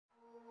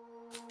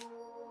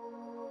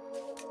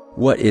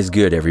What is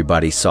good,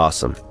 everybody?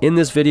 Sawsome. In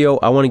this video,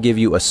 I want to give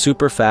you a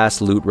super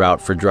fast loot route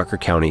for Drucker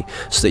County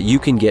so that you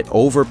can get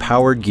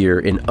overpowered gear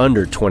in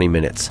under 20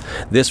 minutes.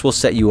 This will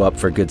set you up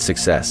for good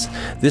success.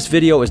 This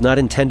video is not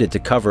intended to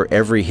cover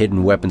every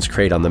hidden weapons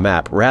crate on the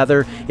map.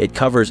 Rather, it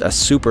covers a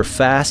super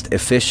fast,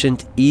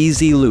 efficient,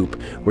 easy loop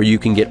where you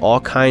can get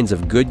all kinds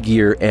of good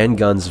gear and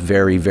guns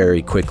very,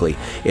 very quickly.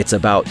 It's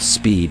about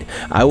speed.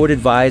 I would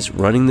advise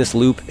running this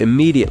loop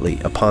immediately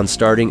upon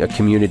starting a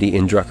community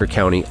in Drucker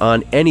County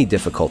on any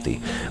difficulty.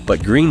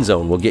 But Green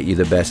Zone will get you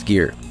the best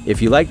gear.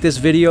 If you like this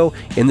video,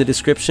 in the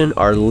description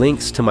are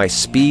links to my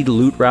speed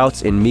loot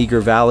routes in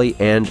Meager Valley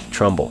and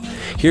Trumbull.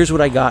 Here's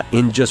what I got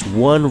in just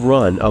one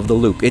run of the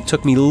loop. It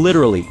took me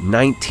literally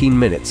 19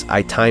 minutes.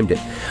 I timed it.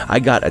 I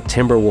got a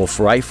Timberwolf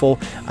rifle,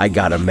 I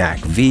got a Mac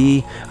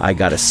V, I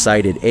got a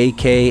sighted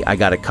AK, I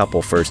got a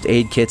couple first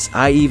aid kits,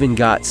 I even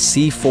got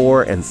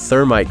C4 and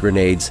thermite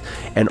grenades,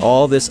 and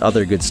all this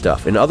other good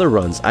stuff. In other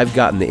runs, I've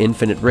gotten the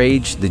Infinite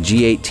Rage, the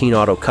G18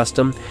 Auto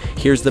Custom.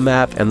 Here's the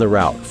map and the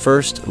route.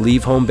 First,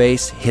 leave home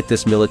base, hit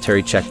this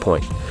military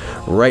checkpoint.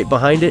 Right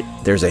behind it,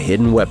 there's a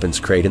hidden weapons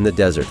crate in the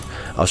desert.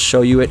 I'll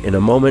show you it in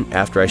a moment.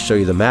 After I show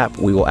you the map,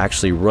 we will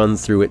actually run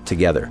through it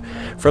together.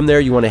 From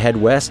there, you want to head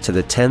west to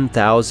the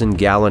 10,000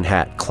 gallon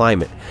hat.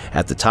 Climb it.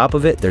 At the top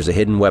of it, there's a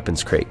hidden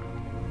weapons crate.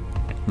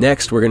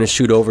 Next, we're going to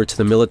shoot over to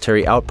the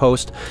military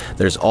outpost.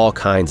 There's all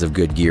kinds of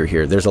good gear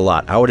here. There's a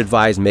lot. I would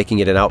advise making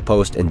it an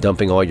outpost and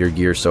dumping all your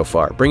gear so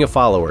far. Bring a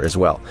follower as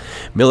well.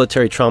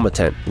 Military trauma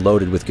tent,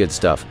 loaded with good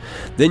stuff.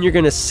 Then you're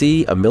going to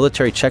see a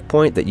military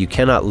checkpoint that you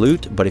cannot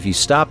loot, but if you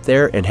stop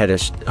there and head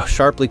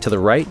sharply to the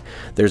right,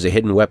 there's a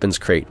hidden weapons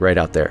crate right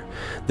out there.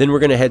 Then we're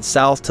going to head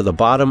south to the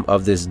bottom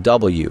of this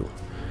W.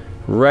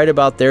 Right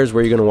about there is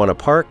where you're going to want to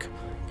park,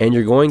 and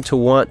you're going to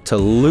want to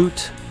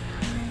loot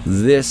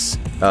this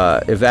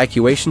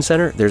evacuation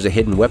center. There's a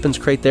hidden weapons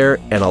crate there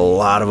and a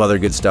lot of other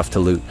good stuff to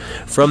loot.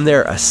 From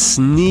there, a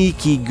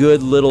sneaky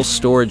good little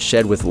storage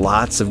shed with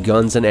lots of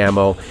guns and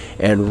ammo,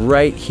 and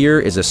right here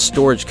is a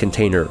storage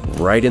container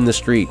right in the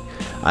street.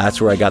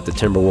 That's where I got the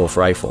Timberwolf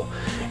rifle.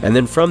 And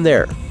then from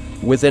there,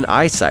 within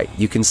eyesight,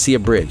 you can see a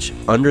bridge.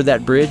 Under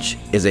that bridge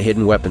is a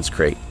hidden weapons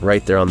crate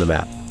right there on the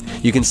map.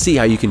 You can see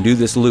how you can do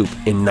this loop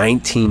in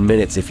 19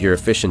 minutes if you're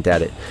efficient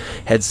at it.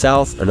 Head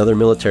south, another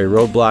military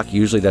roadblock,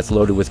 usually that's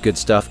loaded with good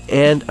stuff,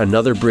 and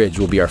another bridge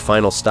will be our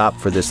final stop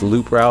for this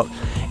loop route.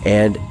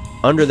 And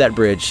under that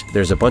bridge,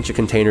 there's a bunch of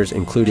containers,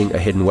 including a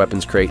hidden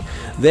weapons crate.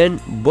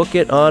 Then book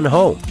it on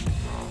home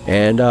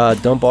and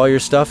dump all your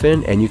stuff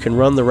in, and you can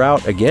run the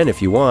route again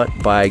if you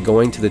want by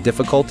going to the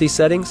difficulty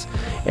settings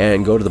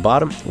and go to the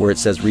bottom where it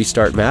says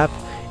restart map.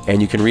 And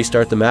you can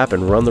restart the map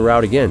and run the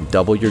route again.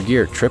 Double your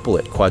gear, triple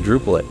it,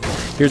 quadruple it.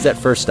 Here's that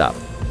first stop.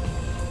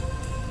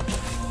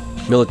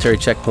 Military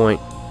checkpoint.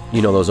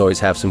 You know those always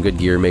have some good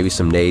gear, maybe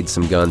some nades,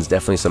 some guns,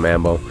 definitely some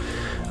ammo.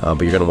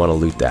 But you're going to want to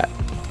loot that.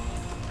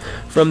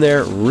 From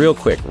there, real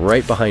quick,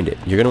 right behind it,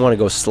 you're going to want to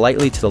go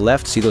slightly to the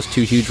left. See those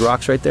two huge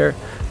rocks right there?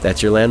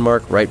 That's your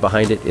landmark. Right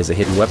behind it is a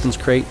hidden weapons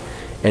crate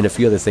and a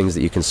few other things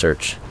that you can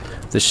search.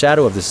 The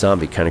shadow of the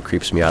zombie kind of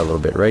creeps me out a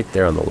little bit right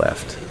there on the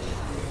left.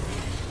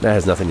 That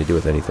has nothing to do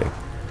with anything.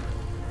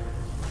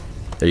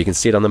 There you can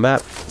see it on the map.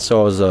 So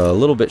I was a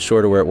little bit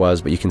short of where it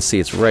was, but you can see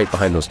it's right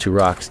behind those two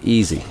rocks.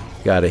 Easy.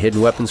 Got a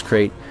hidden weapons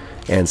crate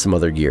and some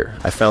other gear.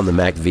 I found the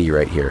Mac V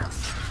right here.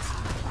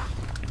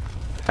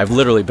 I've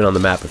literally been on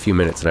the map a few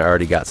minutes and I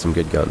already got some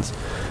good guns.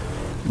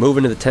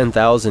 Moving to the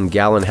 10,000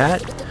 gallon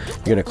hat.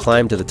 You're going to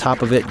climb to the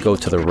top of it, go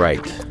to the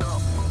right.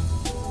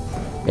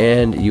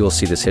 And you will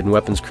see this hidden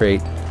weapons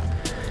crate,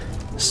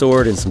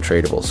 sword, and some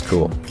tradables.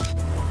 Cool.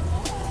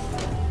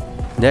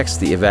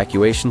 Next, the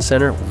evacuation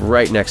center,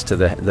 right next to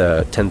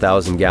the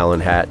 10,000 gallon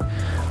hat.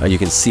 You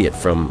can see it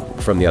from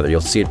the other.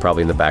 You'll see it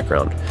probably in the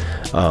background.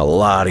 A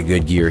lot of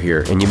good gear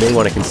here, and you may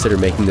want to consider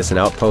making this an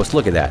outpost.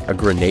 Look at that, a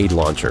grenade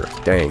launcher.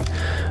 Dang.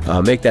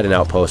 Make that an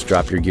outpost,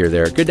 drop your gear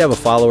there. Good to have a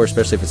follower,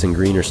 especially if it's in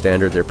green or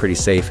standard. They're pretty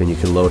safe, and you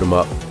can load them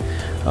up.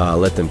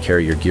 Let them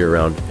carry your gear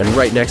around. And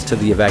right next to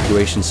the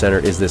evacuation center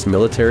is this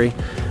military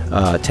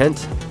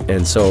tent,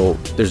 and so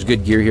there's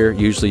good gear here.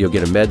 Usually you'll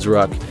get a meds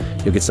ruck,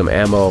 you'll get some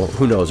ammo,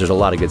 who knows, there's a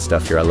lot of good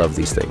stuff here. I love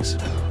these things.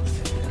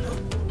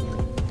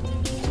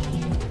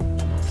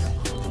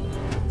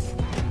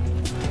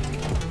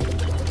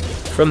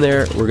 From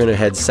there, we're going to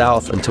head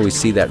south until we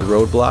see that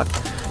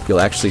roadblock. You'll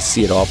actually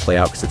see it all play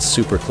out because it's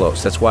super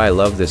close. That's why I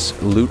love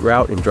this loot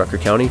route in Drucker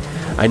County.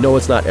 I know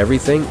it's not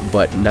everything,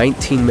 but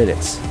 19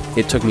 minutes.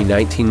 It took me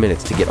 19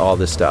 minutes to get all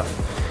this stuff.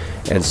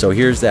 And so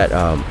here's that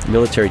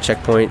military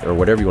checkpoint, or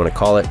whatever you want to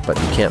call it, but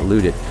you can't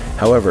loot it.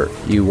 However,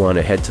 you want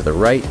to head to the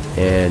right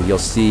and you'll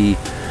see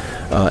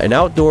an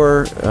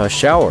outdoor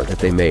shower that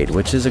they made,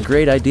 which is a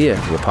great idea.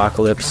 The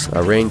apocalypse,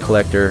 a rain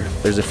collector.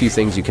 There's a few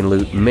things you can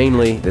loot,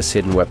 mainly this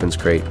hidden weapons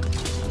crate.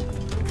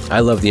 I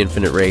love the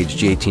Infinite Rage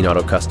G18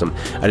 Auto Custom.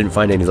 I didn't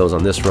find any of those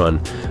on this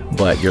run,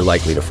 but you're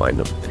likely to find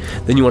them.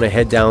 Then you want to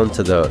head down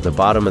to the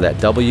bottom of that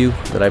W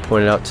that I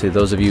pointed out. To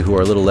those of you who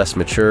are a little less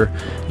mature,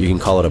 you can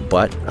call it a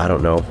butt. I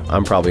don't know.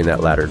 I'm probably in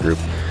that latter group.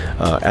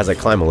 as I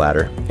climb a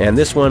ladder. And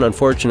this one,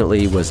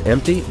 unfortunately, was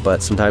empty,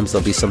 but sometimes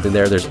there'll be something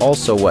there. There's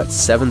also, what,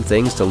 7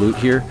 things to loot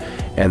here,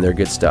 and they're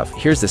good stuff.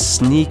 Here's the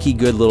sneaky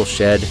good little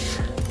shed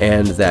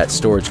and that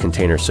storage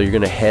container. So you're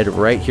gonna head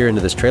right here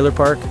into this trailer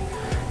park,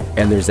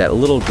 and there's that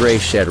little gray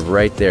shed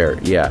right there.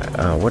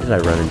 Yeah, what did I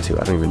run into?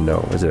 I don't even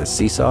know. Was it a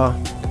seesaw?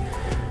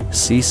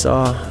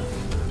 Seesaw?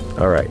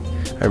 All right,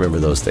 I remember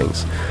those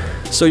things.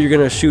 So you're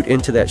gonna shoot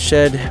into that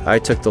shed. I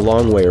took the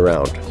long way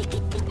around.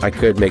 I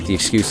could make the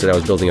excuse that I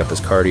was building up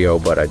this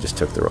cardio, but I just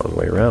took the wrong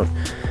way around.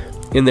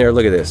 In there,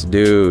 look at this,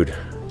 dude,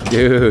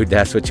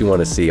 that's what you want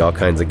to see, all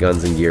kinds of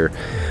guns and gear.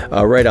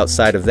 Right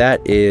outside of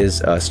that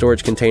is a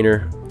storage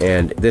container,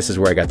 and this is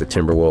where I got the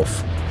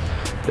Timberwolf.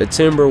 The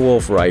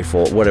Timberwolf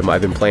rifle. What am I?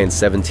 I've been playing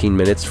 17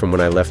 minutes from when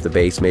I left the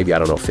base, maybe, I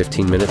don't know,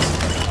 15 minutes,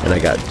 and I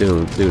got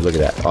doomed. Dude, look at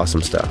that,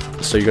 awesome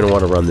stuff. So you're gonna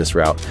want to run this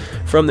route.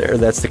 From there,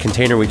 that's the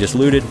container we just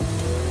looted.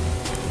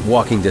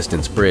 Walking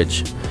distance,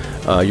 bridge.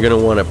 You're gonna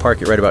want to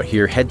park it right about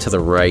here, head to the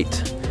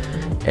right,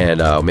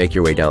 and make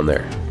your way down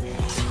there.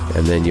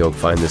 And then you'll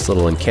find this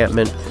little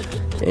encampment,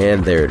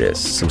 and there it is.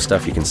 Some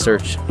stuff you can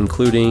search,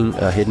 including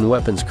a hidden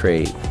weapons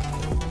crate.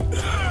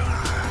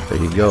 There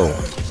you go.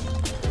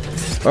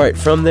 Alright,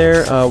 from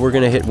there, we're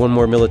gonna hit one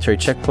more military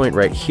checkpoint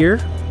right here.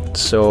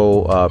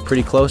 So,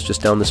 pretty close,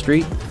 just down the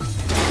street.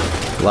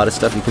 A lot of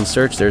stuff you can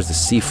search. There's the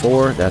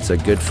C4, that's a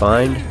good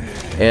find.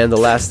 And the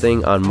last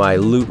thing on my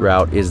loot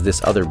route is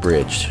this other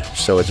bridge.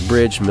 So it's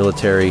bridge,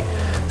 military,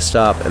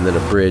 stop, and then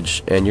a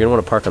bridge. And you're gonna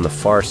wanna park on the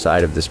far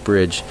side of this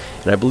bridge.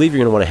 And I believe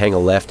you're gonna wanna hang a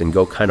left and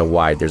go kind of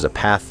wide. There's a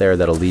path there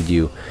that'll lead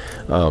you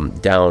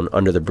down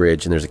under the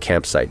bridge, and there's a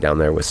campsite down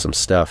there with some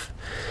stuff.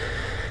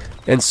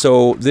 And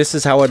so this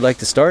is how I'd like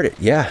to start it.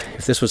 Yeah,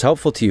 if this was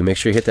helpful to you, make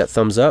sure you hit that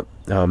thumbs up.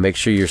 Make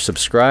sure you're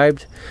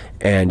subscribed.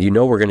 And you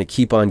know we're going to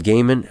keep on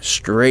gaming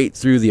straight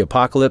through the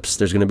apocalypse.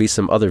 There's going to be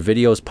some other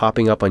videos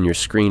popping up on your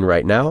screen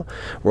right now.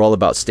 We're all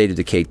about State of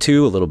Decay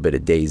 2, a little bit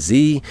of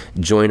DayZ.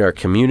 Join our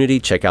community.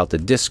 Check out the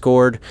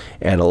Discord.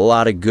 And a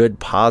lot of good,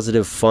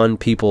 positive, fun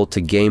people to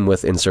game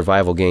with in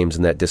survival games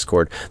in that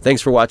Discord.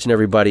 Thanks for watching,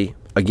 everybody.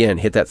 Again,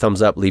 hit that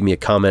thumbs up, leave me a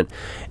comment.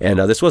 And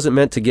this wasn't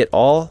meant to get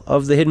all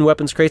of the hidden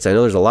weapons crates. I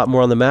know there's a lot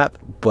more on the map,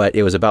 but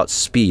it was about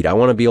speed. I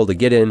want to be able to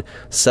get in,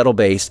 settle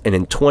base, and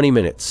in 20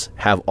 minutes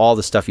have all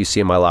the stuff you see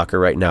in my locker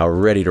right now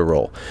ready to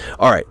roll.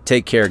 All right,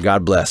 take care.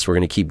 God bless. We're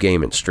going to keep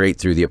gaming straight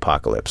through the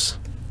apocalypse.